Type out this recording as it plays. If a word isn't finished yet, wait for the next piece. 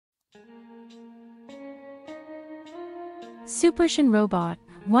Supershin Robot,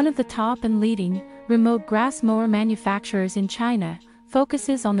 one of the top and leading remote grass mower manufacturers in China,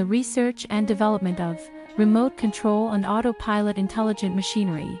 focuses on the research and development of remote control and autopilot intelligent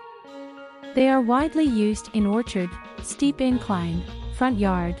machinery. They are widely used in orchard, steep incline, front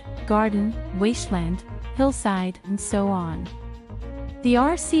yard, garden, wasteland, hillside, and so on. The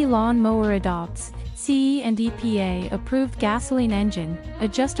RC lawn mower adopts CE and EPA approved gasoline engine,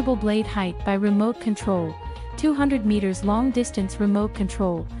 adjustable blade height by remote control, 200 meters long distance remote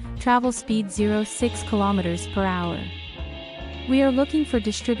control, travel speed 0.6 kilometers per hour. We are looking for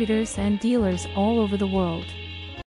distributors and dealers all over the world.